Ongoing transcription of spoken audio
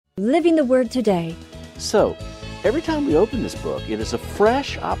Living the Word Today. So, every time we open this book, it is a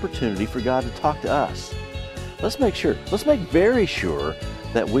fresh opportunity for God to talk to us. Let's make very sure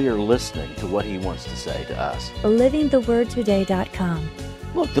that we are listening to what He wants to say to us. LivingTheWordToday.com.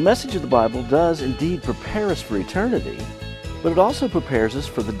 Look, the message of the Bible does indeed prepare us for eternity, but it also prepares us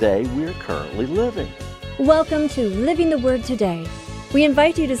for the day we are currently living. Welcome to Living the Word Today. We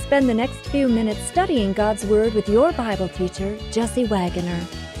invite you to spend the next few minutes studying God's Word with your Bible teacher, Jesse Wagoner.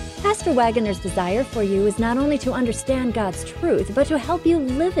 Pastor Wagoner's desire for you is not only to understand God's truth, but to help you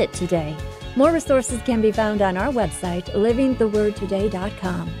live it today. More resources can be found on our website,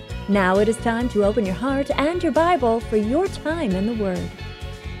 livingthewordtoday.com. Now it is time to open your heart and your Bible for your time in the Word.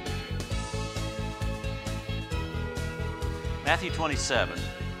 Matthew 27.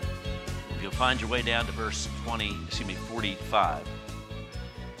 You'll find your way down to verse 45.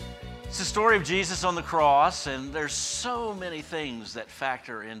 It's the story of Jesus on the cross, and there's so many things that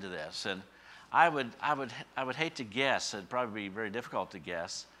factor into this. And I would hate to guess, it'd probably be very difficult to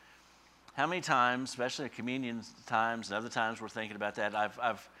guess, how many times, especially at communion times and other times we're thinking about that,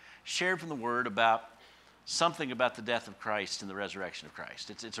 I've shared from the Word about something about the death of Christ and the resurrection of Christ.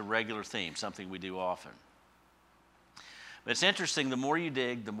 It's a regular theme, something we do often. But it's interesting, the more you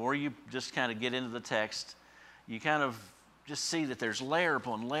dig, the more you just kind of get into the text, you kind of just see that there's layer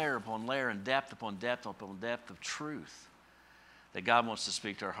upon layer upon layer and depth upon depth upon depth of truth that God wants to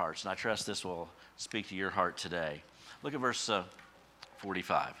speak to our hearts. And I trust this will speak to your heart today. Look at verse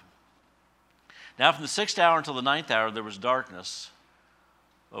 45. Now from the 6th hour until the 9th hour there was darkness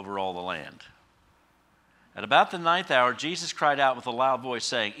over all the land. At about the 9th hour Jesus cried out with a loud voice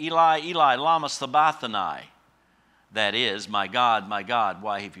saying, Eli, Eli, lama sabachthani. That is, my God,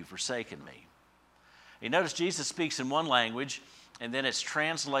 why have you forsaken me? You notice Jesus speaks in one language, and then it's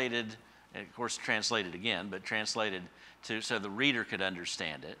translated, and of course translated again, but translated so the reader could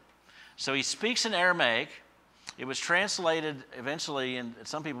understand it. So he speaks in Aramaic. It was translated eventually, and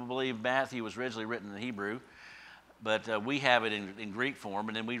some people believe Matthew was originally written in Hebrew, but we have it in Greek form,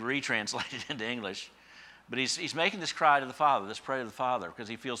 and then we retranslate it into English. But he's making this cry to the Father, this prayer to the Father, because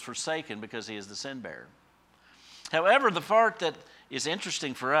he feels forsaken because he is the sin bearer. However, the part that is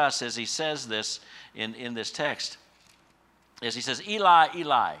interesting for us as he says this in this text is he says, Eli,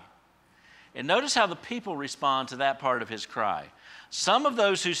 Eli. And notice how the people respond to that part of his cry. Some of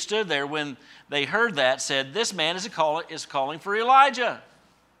those who stood there when they heard that said, this man is calling for Elijah.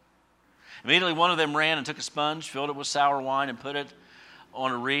 Immediately one of them ran and took a sponge, filled it with sour wine, and put it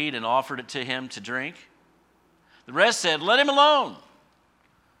on a reed and offered it to him to drink. The rest said, let him alone.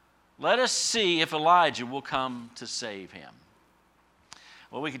 Let us see if Elijah will come to save him.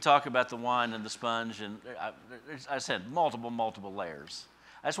 Well, we could talk about the wine and the sponge, and I said multiple layers.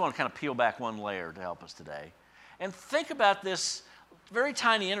 I just want to kind of peel back one layer to help us today. And think about this very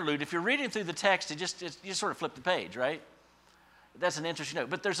tiny interlude. If you're reading through the text, you just sort of flip the page, right? That's an interesting note.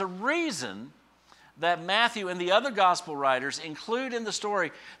 But there's a reason that Matthew and the other gospel writers include in the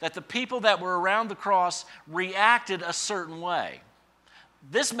story that the people that were around the cross reacted a certain way.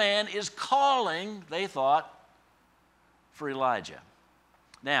 This man is calling, they thought, for Elijah.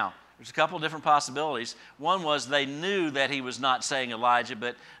 Now, there's a couple of different possibilities. One was they knew that he was not saying Elijah,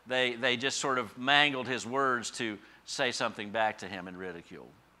 but they just sort of mangled his words to say something back to him in ridicule.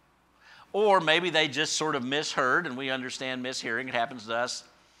 Or maybe they just sort of misheard, and we understand mishearing. It happens to us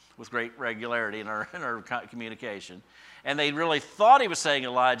with great regularity in our communication. And they really thought he was saying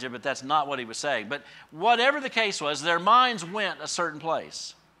Elijah, but that's not what he was saying. But whatever the case was, their minds went a certain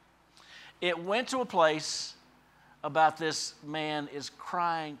place. It went to a place about this man is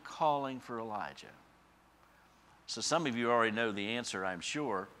crying, calling for Elijah. So some of you already know the answer, I'm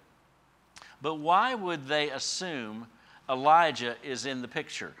sure. But why would they assume Elijah is in the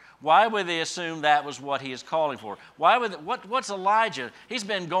picture? Why would they assume that was what he is calling for? What's Elijah? He's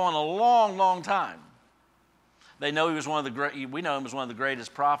been gone a long time. They know we know him as one of the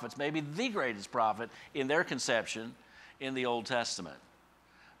greatest prophets, maybe the greatest prophet in their conception in the Old Testament.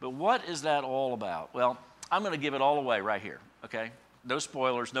 But what is that all about? Well, I'm going to give it all away right here, okay? No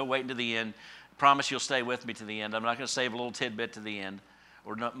spoilers, no waiting to the end. Promise you'll stay with me to the end. I'm not going to save a little tidbit to the end,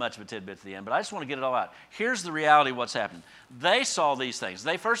 or not much of a tidbit to the end, but I just want to get it all out. Here's the reality of what's happened. They saw these things.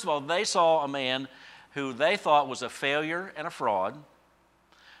 First of all, they saw a man who they thought was a failure and a fraud.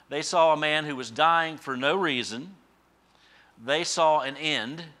 They saw a man who was dying for no reason. They saw an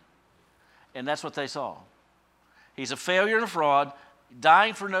end, and that's what they saw. He's a failure and a fraud,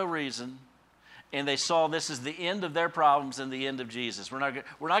 dying for no reason, and they saw this as the end of their problems and the end of Jesus. We're not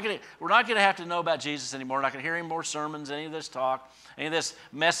going to have to know about Jesus anymore. We're not going to hear any more sermons, any of this talk, any of this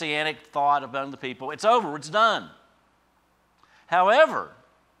messianic thought among the people. It's over. It's done. However,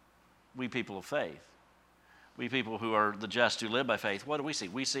 we people of faith, we people who are the just who live by faith, what do we see?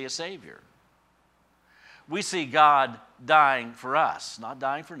 We see a Savior. We see God dying for us, not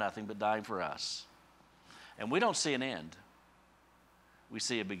dying for nothing, but dying for us. And we don't see an end. We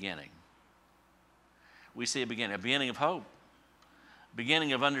see a beginning. We see a beginning of hope,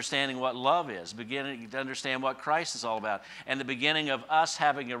 beginning of understanding what love is, beginning to understand what Christ is all about, and the beginning of us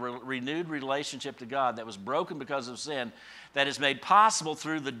having a renewed relationship to God that was broken because of sin, that is made possible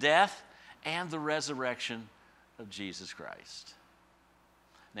through the death and the resurrection of Jesus Christ.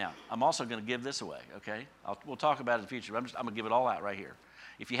 Now, I'm also going to give this away, okay? We'll talk about it in the future. I'm going to give it all out right here.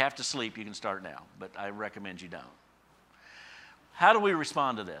 If you have to sleep, you can start now, but I recommend you don't. How do we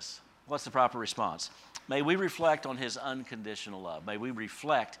respond to this? What's the proper response? May we reflect on his unconditional love. May we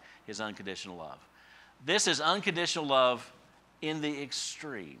reflect his unconditional love. This is unconditional love in the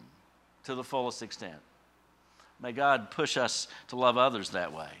extreme, to the fullest extent. May God push us to love others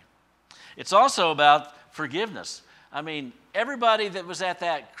that way. It's also about forgiveness. I mean, everybody that was at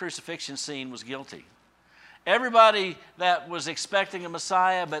that crucifixion scene was guilty. Everybody that was expecting a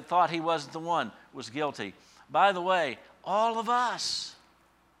Messiah but thought he wasn't the one was guilty. By the way, all of us,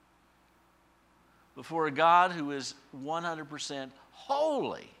 before a God who is 100%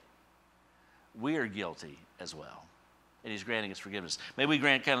 holy, we are guilty as well. And he's granting us forgiveness. May we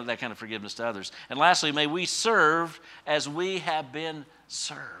grant that kind of forgiveness to others. And lastly, may we serve as we have been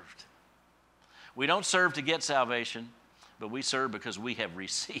served. We don't serve to get salvation, but we serve because we have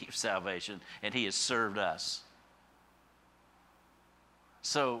received salvation and he has served us.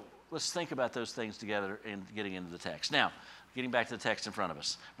 So let's think about those things together in getting into the text. Now, getting back to the text in front of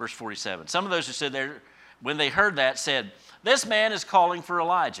us, verse 47. Some of those who stood there, when they heard that, said, "This man is calling for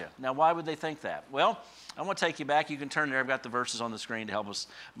Elijah." Now, why would they think that? Well, I want to take you back. You can turn there. I've got the verses on the screen to help us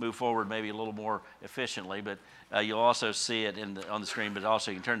move forward maybe a little more efficiently, but you'll also see it on the screen, but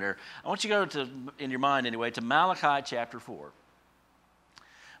also you can turn there. I want you to go to, in your mind anyway, to Malachi chapter 4.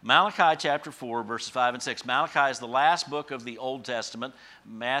 Malachi chapter 4, verses 5 and 6. Malachi is the last book of the Old Testament.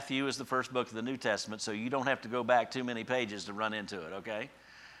 Matthew is the first book of the New Testament, so you don't have to go back too many pages to run into it, okay?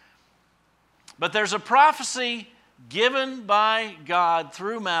 But there's a prophecy given by God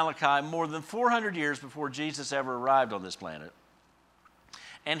through Malachi more than 400 years before Jesus ever arrived on this planet.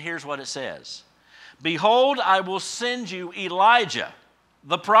 And here's what it says. "Behold, I will send you Elijah,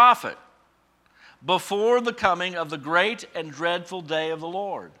 the prophet, before the coming of the great and dreadful day of the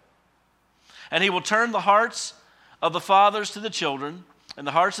Lord. And he will turn the hearts of the fathers to the children, and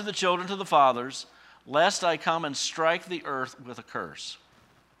the hearts of the children to the fathers, lest I come and strike the earth with a curse."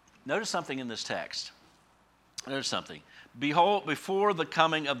 Notice something in this text. Notice something. Behold, before the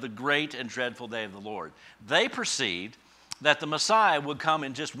coming of the great and dreadful day of the Lord. They perceived that the Messiah would come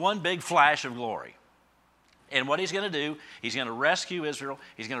in just one big flash of glory. And what he's going to do, he's going to rescue Israel.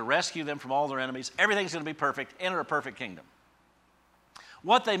 He's going to rescue them from all their enemies. Everything's going to be perfect. Enter a perfect kingdom.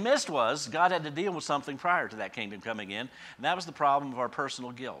 What they missed was God had to deal with something prior to that kingdom coming in, and that was the problem of our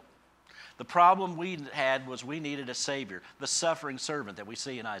personal guilt. The problem we had was we needed a Savior, the suffering servant that we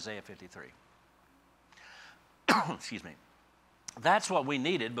see in Isaiah 53. Excuse me. That's what we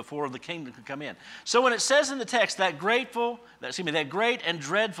needed before the kingdom could come in. So when it says in the text that great and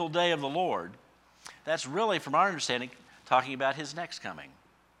dreadful day of the Lord, that's really, from our understanding, talking about his next coming.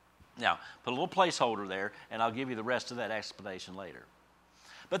 Now, put a little placeholder there, and I'll give you the rest of that explanation later.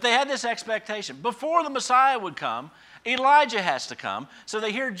 But they had this expectation. Before the Messiah would come, Elijah has to come. So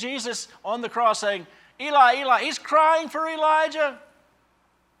they hear Jesus on the cross saying, "Eli, Eli," he's crying for Elijah.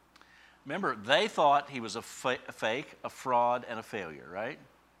 Remember, they thought he was a fake, a fraud, and a failure, right?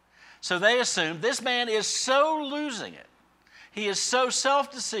 So they assumed this man is so losing it. He is so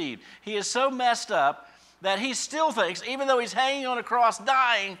self-deceived. He is so messed up that he still thinks, even though he's hanging on a cross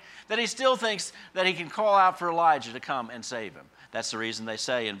dying, that he still thinks that he can call out for Elijah to come and save him. That's the reason they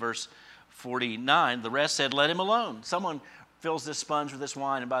say in verse 49, the rest said, "Let him alone." Someone fills this sponge with this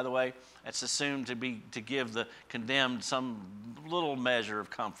wine, and by the way, it's assumed to give the condemned some little measure of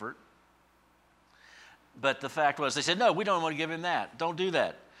comfort. But the fact was, they said, "No, we don't want to give him that. Don't do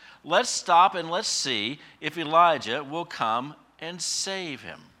that. Let's stop and let's see if Elijah will come and save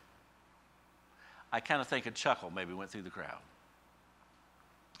him." I kind of think a chuckle maybe went through the crowd.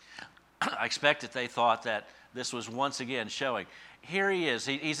 I expect that they thought that this was once again showing, here he is.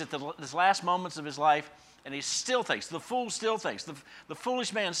 He's at his last moments of his life, and he still thinks, the fool still thinks, the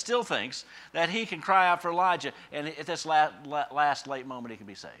foolish man still thinks that he can cry out for Elijah, and at this last late moment he can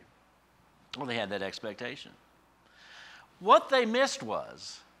be saved. Well, they had that expectation. What they missed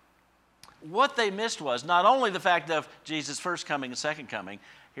was not only the fact of Jesus' first coming and second coming.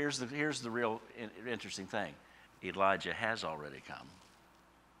 Here's the real interesting thing. Elijah has already come.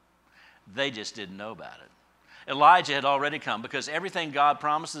 They just didn't know about it. Elijah had already come because everything God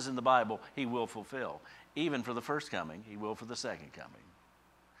promises in the Bible, he will fulfill. Even for the first coming, he will for the second coming.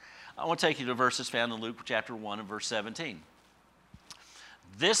 I want to take you to verses found in Luke chapter 1 and verse 17.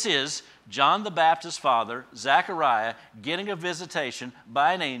 This is John the Baptist's father, Zechariah, getting a visitation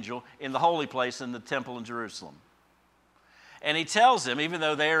by an angel in the holy place in the temple in Jerusalem. And he tells him, even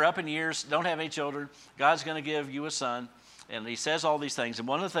though they are up in years, don't have any children, God's going to give you a son. And he says all these things. And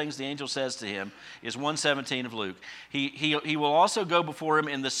one of the things the angel says to him is 1:17 of Luke. He will also go before him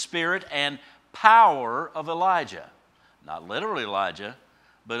in the spirit and power of Elijah. Not literally Elijah,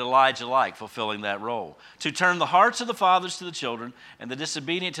 but Elijah-like, fulfilling that role. To turn the hearts of the fathers to the children and the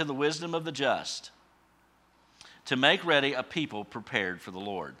disobedient to the wisdom of the just. To make ready a people prepared for the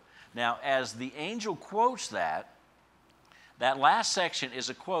Lord. Now, as the angel quotes that last section is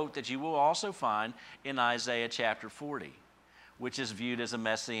a quote that you will also find in Isaiah chapter 40, which is viewed as a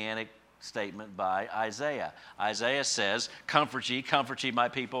messianic statement by Isaiah. Isaiah says, comfort ye, my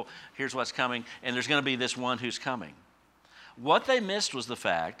people, here's what's coming, and there's going to be this one who's coming. What they missed was the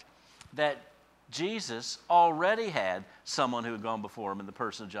fact that Jesus already had someone who had gone before him in the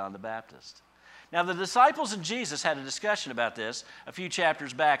person of John the Baptist. Now, the disciples and Jesus had a discussion about this a few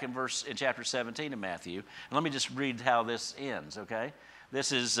chapters back in chapter 17 of Matthew. And let me just read how this ends, okay?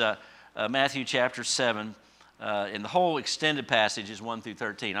 This is Matthew chapter 7, and the whole extended passage is 1 through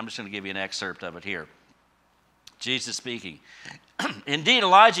 13. I'm just going to give you an excerpt of it here. Jesus speaking. Indeed,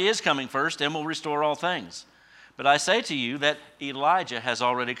 Elijah is coming first and will restore all things. But I say to you that Elijah has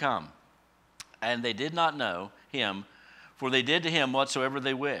already come, and they did not know him, for they did to him whatsoever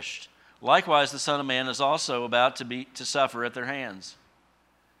they wished. Likewise, the Son of Man is also about to suffer at their hands.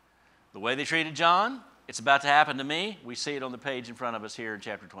 The way they treated John, it's about to happen to me. We see it on the page in front of us here in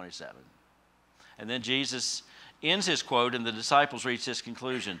chapter 27. And then Jesus ends his quote, and the disciples reach this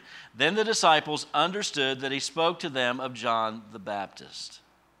conclusion. Then the disciples understood that he spoke to them of John the Baptist.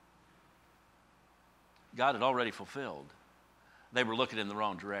 God had already fulfilled. They were looking in the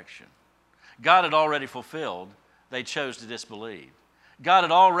wrong direction. God had already fulfilled. They chose to disbelieve. God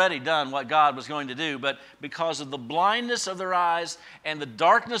had already done what God was going to do, but because of the blindness of their eyes and the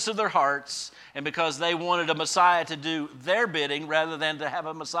darkness of their hearts, and because they wanted a Messiah to do their bidding rather than to have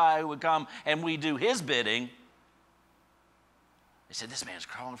a Messiah who would come and we do his bidding, they said, this man's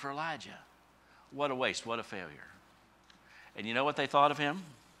calling for Elijah. What a waste, what a failure. And you know what they thought of him?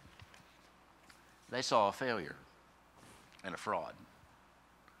 They saw a failure and a fraud.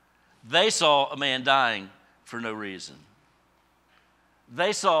 They saw a man dying for no reason.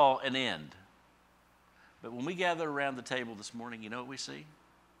 They saw an end. But when we gather around the table this morning, you know what we see?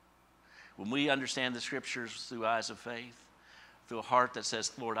 When we understand the Scriptures through eyes of faith, through a heart that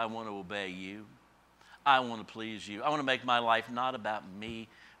says, Lord, I want to obey you. I want to please you. I want to make my life not about me,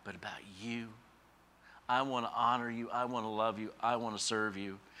 but about you. I want to honor you. I want to love you. I want to serve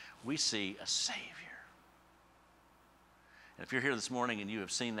you. We see a Savior. And if you're here this morning and you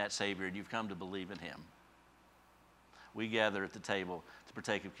have seen that Savior and you've come to believe in him, we gather at the table to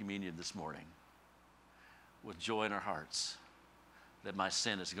partake of communion this morning with joy in our hearts that my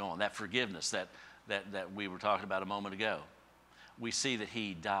sin is gone, that forgiveness that we were talking about a moment ago. We see that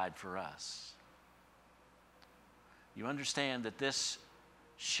he died for us. You understand that this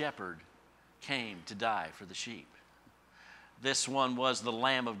shepherd came to die for the sheep. This one was the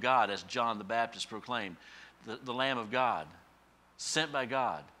Lamb of God, as John the Baptist proclaimed, the Lamb of God, sent by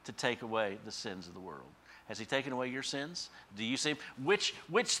God to take away the sins of the world. Has he taken away your sins? Do you see him? Which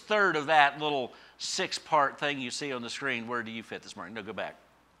third of that little 6-part thing you see on the screen, where do you fit this morning? No, go back.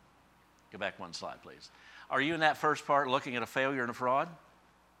 Go back one slide, please. Are you in that first part looking at a failure and a fraud?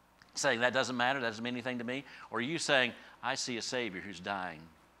 Saying that doesn't matter, that doesn't mean anything to me? Or are you saying, I see a Savior who's dying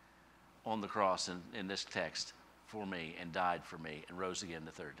on the cross in this text for me and died for me and rose again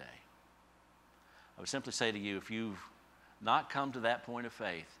the third day? I would simply say to you, if you've not come to that point of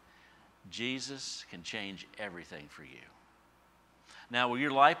faith, Jesus can change everything for you. Now, will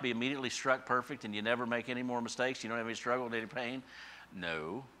your life be immediately struck perfect and you never make any more mistakes? You don't have any struggle and any pain?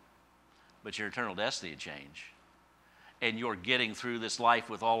 No. But your eternal destiny will change. And your getting through this life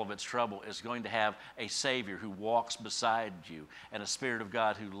with all of its trouble is going to have a Savior who walks beside you and a Spirit of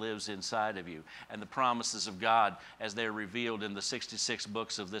God who lives inside of you. And the promises of God, as they're revealed in the 66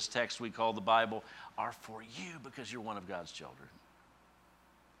 books of this text we call the Bible, are for you because you're one of God's children.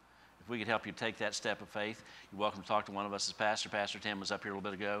 If we could help you take that step of faith, you're welcome to talk to one of us as pastor. Pastor Tim was up here a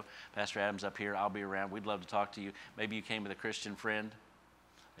little bit ago. Pastor Adam's up here. I'll be around. We'd love to talk to you. Maybe you came with a Christian friend.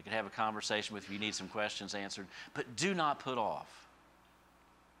 They could have a conversation with you. You need some questions answered. But do not put off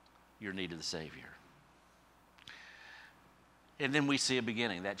your need of the Savior. And then we see a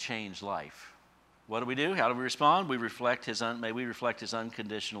beginning, that changed life. What do? How do we respond? May we reflect His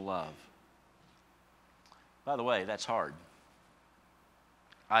unconditional love. By the way, that's hard.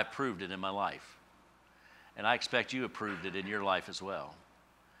 I've proved it in my life. And I expect you have proved it in your life as well.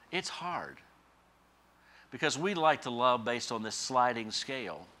 It's hard. Because we like to love based on this sliding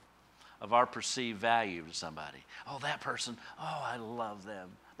scale of our perceived value to somebody. Oh, that person, oh, I love them.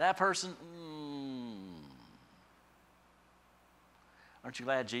 That person, Aren't you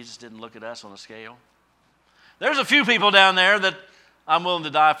glad Jesus didn't look at us on a scale? There's a few people down there that I'm willing to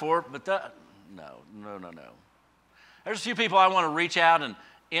die for, but no. There's a few people I want to reach out and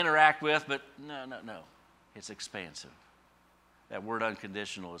interact with, but no. It's expansive. That word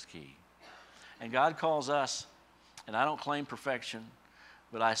unconditional is key. And God calls us, and I don't claim perfection,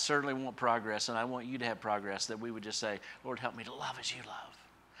 but I certainly want progress, and I want you to have progress, that we would just say, Lord, help me to love as you love.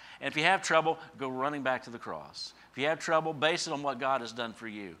 And if you have trouble, go running back to the cross. If you have trouble, base it on what God has done for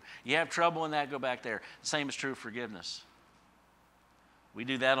you. You have trouble in that, go back there. The same is true of forgiveness. We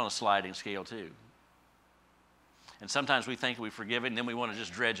do that on a sliding scale too. And sometimes we think we've forgiven, and then we want to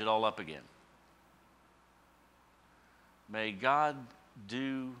just dredge it all up again. May God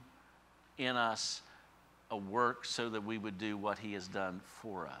do in us a work so that we would do what He has done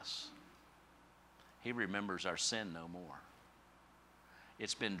for us. He remembers our sin no more.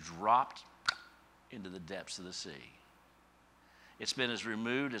 It's been dropped into the depths of the sea. It's been as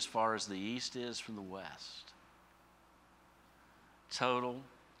removed as far as the east is from the west. Total,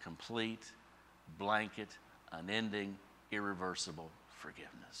 complete, blanket, unending, irreversible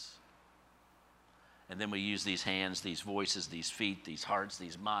forgiveness. And then we use these hands, these voices, these feet, these hearts,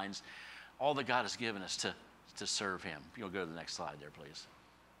 these minds, all that God has given us to serve Him. You'll go to the next slide there, please.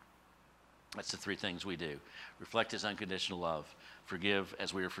 That's the three things we do. Reflect His unconditional love, forgive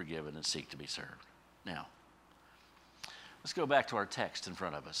as we are forgiven, and seek to be served. Now, let's go back to our text in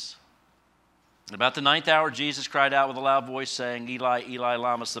front of us. About the 9th hour, Jesus cried out with a loud voice, saying, Eli, Eli,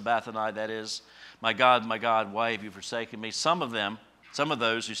 lama sabachthani, that is, my God, why have you forsaken me? Some of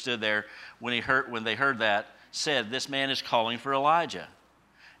those who stood there when they heard that said, this man is calling for Elijah.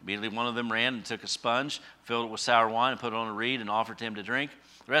 Immediately one of them ran and took a sponge, filled it with sour wine, and put it on a reed and offered to him to drink.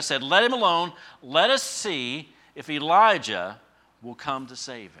 The rest said, let him alone. Let us see if Elijah will come to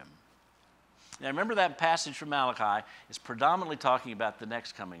save him. Now remember, that passage from Malachi is predominantly talking about the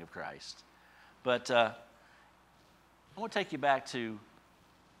next coming of Christ. But I want to take you back to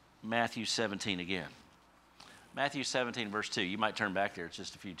Matthew 17 again. Matthew 17, verse 2. You might turn back there. It's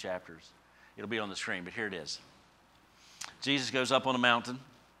just a few chapters. It'll be on the screen, but here it is. Jesus goes up on a mountain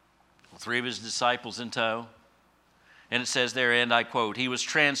with 3 of His disciples in tow. And it says there, and I quote, he was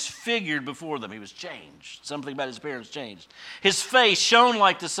transfigured before them. He was changed. Something about His appearance changed. His face shone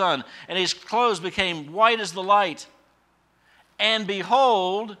like the sun, and His clothes became white as the light. And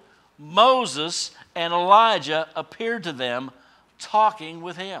behold, Moses and Elijah appeared to them, talking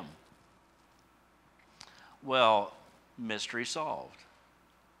with Him. Well, mystery solved.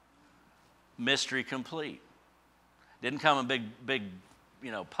 Mystery complete. Didn't come in big,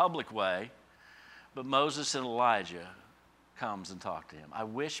 public way, but Moses and Elijah comes and talk to him. I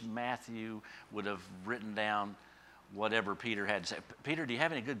wish Matthew would have written down whatever Peter had to say. Peter, do you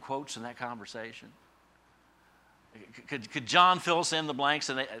have any good quotes in that conversation? Could John fill us in the blanks?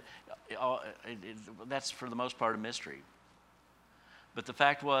 And that's for the most part a mystery. But the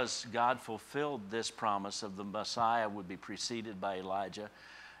fact was, God fulfilled this promise of the Messiah would be preceded by Elijah.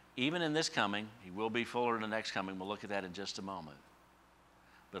 Even in this coming, He will be fuller in the next coming. We'll look at that in just a moment.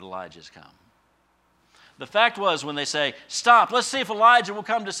 But Elijah's come. The fact was, when they say, stop, let's see if Elijah will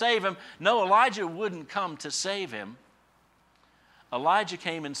come to save him. No, Elijah wouldn't come to save him. Elijah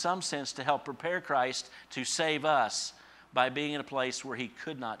came in some sense to help prepare Christ to save us by being in a place where He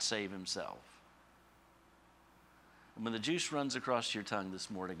could not save Himself. And when the juice runs across your tongue this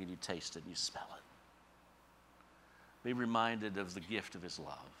morning and you taste it and you smell it, be reminded of the gift of His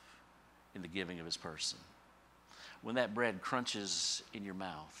love in the giving of His person. When that bread crunches in your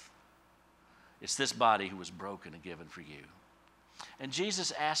mouth, it's this body who was broken and given for you. And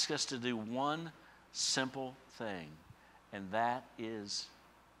Jesus asks us to do one simple thing, and that is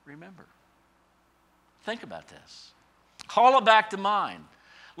remember. Think about this. Call it back to mind.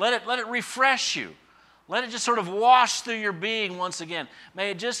 Let it refresh you. Let it just sort of wash through your being once again. May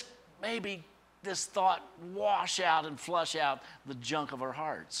it just maybe this thought wash out and flush out the junk of our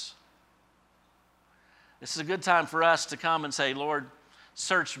hearts. This is a good time for us to come and say, Lord,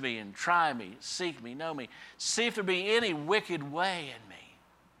 search me and try me, seek me, know me. See if there be any wicked way in me,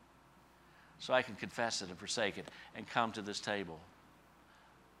 so I can confess it and forsake it and come to this table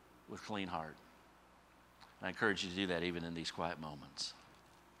with clean heart. I encourage you to do that even in these quiet moments.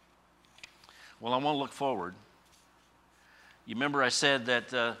 Well, I want to look forward. You remember I said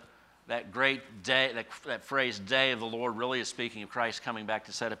that that great day, that phrase, day of the Lord, really is speaking of Christ coming back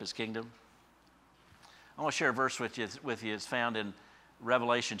to set up his kingdom? I want to share a verse with you. It's found in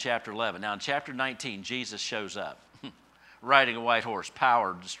Revelation chapter 11. Now, in chapter 19, Jesus shows up, riding a white horse,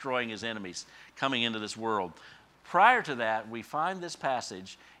 power, destroying his enemies, coming into this world. Prior to that, we find this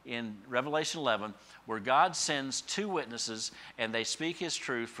passage in Revelation 11 where God sends two witnesses and they speak his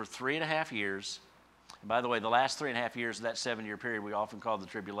truth for 3.5 years. And by the way, the last 3.5 years of that 7-year period we often call the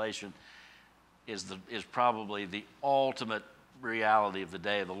tribulation is probably the ultimate reality of the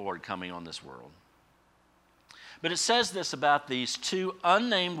day of the Lord coming on this world. But it says this about these two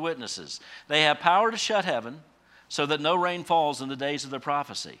unnamed witnesses. They have power to shut heaven so that no rain falls in the days of their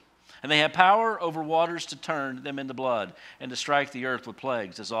prophecy. And they have power over waters to turn them into blood and to strike the earth with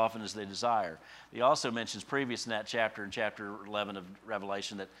plagues as often as they desire. He also mentions previous in that chapter, in chapter 11 of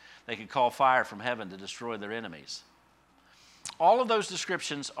Revelation, that they could call fire from heaven to destroy their enemies. All of those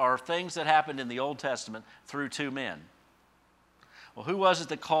descriptions are things that happened in the Old Testament through two men. Well, who was it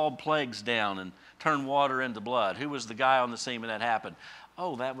that called plagues down and turned water into blood? Who was the guy on the scene when that happened?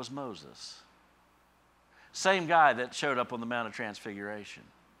 Oh, that was Moses. Same guy that showed up on the Mount of Transfiguration.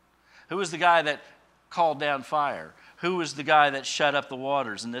 Who was the guy that called down fire? Who was the guy that shut up the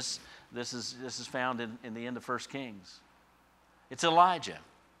waters? And this is found in the end of 1 Kings. It's Elijah.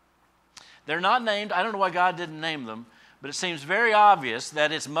 They're not named. I don't know why God didn't name them, but it seems very obvious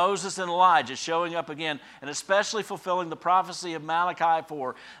that it's Moses and Elijah showing up again, and especially fulfilling the prophecy of Malachi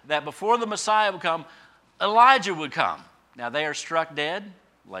 4, that before the Messiah would come, Elijah would come. Now they are struck dead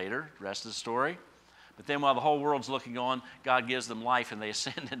later, rest of the story. But then while the whole world's looking on, God gives them life and they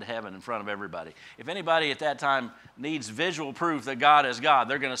ascend into heaven in front of everybody. If anybody at that time needs visual proof that God is God,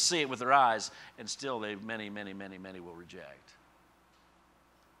 they're going to see it with their eyes, and still many will reject.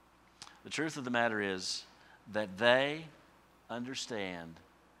 The truth of the matter is that they understand,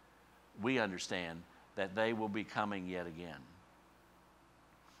 we understand, that they will be coming yet again.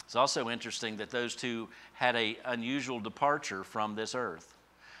 It's also interesting that those two had an unusual departure from this earth.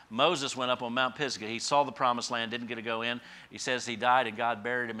 Moses went up on Mount Pisgah. He saw the promised land, didn't get to go in. He says he died and God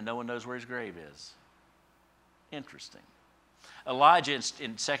buried him and no one knows where his grave is. Interesting. Elijah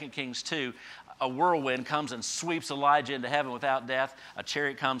in 2 Kings 2, a whirlwind comes and sweeps Elijah into heaven without death. A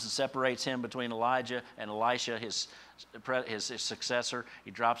chariot comes and separates him between Elijah and Elisha, his successor.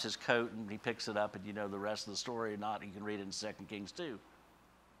 He drops his coat and he picks it up, and you know the rest of the story or not. You can read it in 2 Kings 2.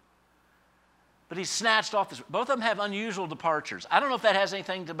 But he's snatched off this. Both of them have unusual departures. I don't know if that has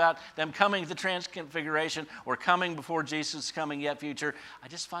anything about them coming to the Transfiguration or coming before Jesus coming yet future. I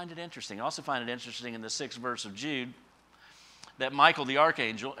just find it interesting. I also find it interesting in the 6th verse of Jude that Michael the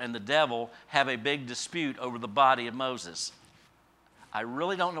archangel and the devil have a big dispute over the body of Moses. I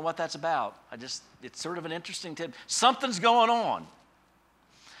really don't know what that's about. It's sort of an interesting tip. Something's going on.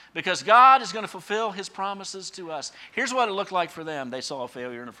 Because God is going to fulfill his promises to us. Here's what it looked like for them. They saw a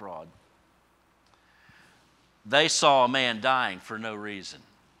failure and a fraud. They saw a man dying for no reason.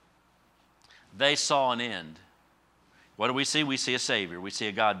 They saw an end. What do we see? We see a Savior. We see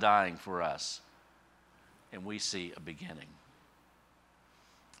a God dying for us. And we see a beginning.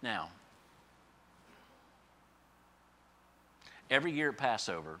 Now, every year at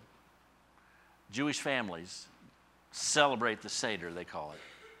Passover, Jewish families celebrate the Seder, they call it,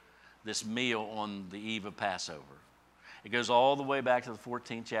 this meal on the eve of Passover. It goes all the way back to the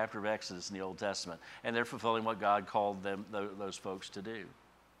 14th chapter of Exodus in the Old Testament, and they're fulfilling what God called them, those folks to do.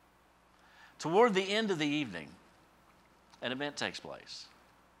 Toward the end of the evening, an event takes place.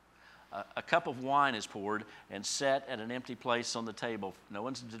 A cup of wine is poured and set at an empty place on the table. No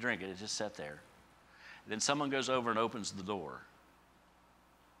one's to drink it, it's just set there. Then someone goes over and opens the door.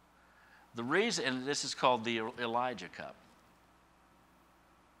 The reason, and this is called the Elijah cup.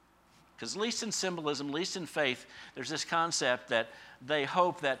 Because at least in symbolism, at least in faith, there's this concept that they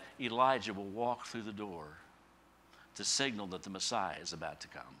hope that Elijah will walk through the door to signal that the Messiah is about to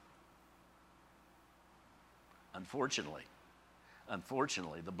come. Unfortunately,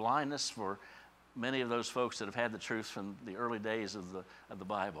 the blindness for many of those folks that have had the truth from the early days of the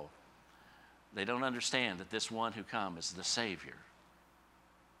Bible, they don't understand that this one who comes is the Savior.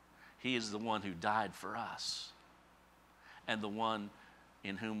 He is the one who died for us, and the one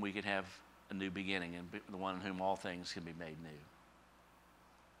in whom we can have a new beginning, and the one in whom all things can be made new.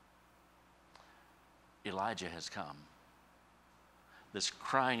 Elijah has come. This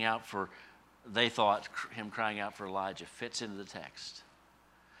crying out for, they thought him crying out for Elijah fits into the text.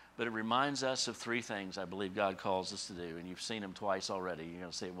 But it reminds us of three things I believe God calls us to do, and you've seen them twice already. You're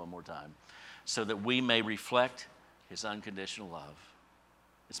going to say it one more time. so that we may reflect his unconditional love.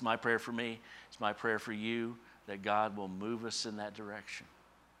 It's my prayer for me, it's my prayer for you, that God will move us in that direction,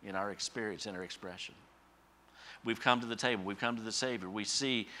 in our experience, in our expression. We've come to the table. We've come to the Savior. We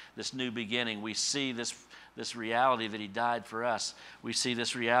see this new beginning. We see this reality that he died for us. We see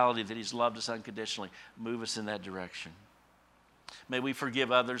this reality that he's loved us unconditionally. Move us in that direction. May we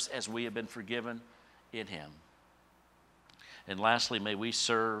forgive others as we have been forgiven in him. And lastly, may we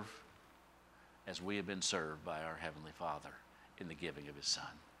serve as we have been served by our Heavenly Father in the giving of his Son.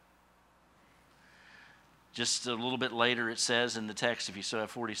 Just a little bit later, it says in the text, if you still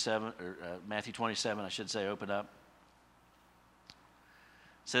have Matthew 27, I should say, open up.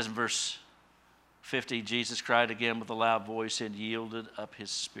 It says in verse 50, Jesus cried again with a loud voice and yielded up his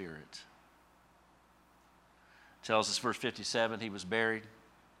spirit. It tells us, verse 57, he was buried.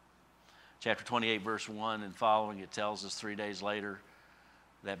 Chapter 28, verse 1 and following, it tells us 3 days later,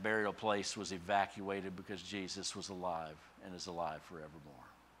 that burial place was evacuated because Jesus was alive and is alive forevermore.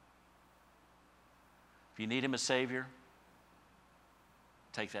 If you need him as Savior,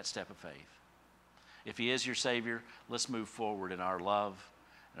 take that step of faith. If he is your Savior, let's move forward in our love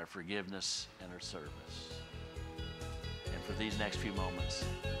and our forgiveness and our service. And for these next few moments,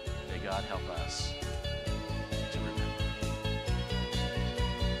 may God help us to remember.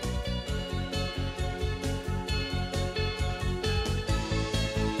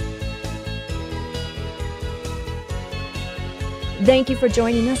 Thank you for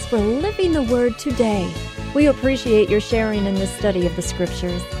joining us for Living the Word today. We appreciate your sharing in this study of the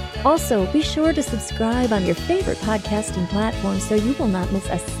Scriptures. Also, be sure to subscribe on your favorite podcasting platform so you will not miss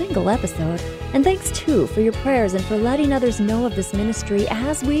a single episode. And thanks, too, for your prayers and for letting others know of this ministry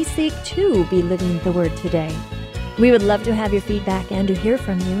as we seek to be living the Word today. We would love to have your feedback and to hear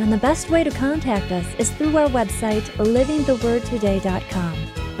from you, and the best way to contact us is through our website, livingthewordtoday.com.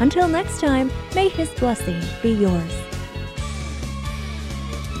 Until next time, may his blessing be yours.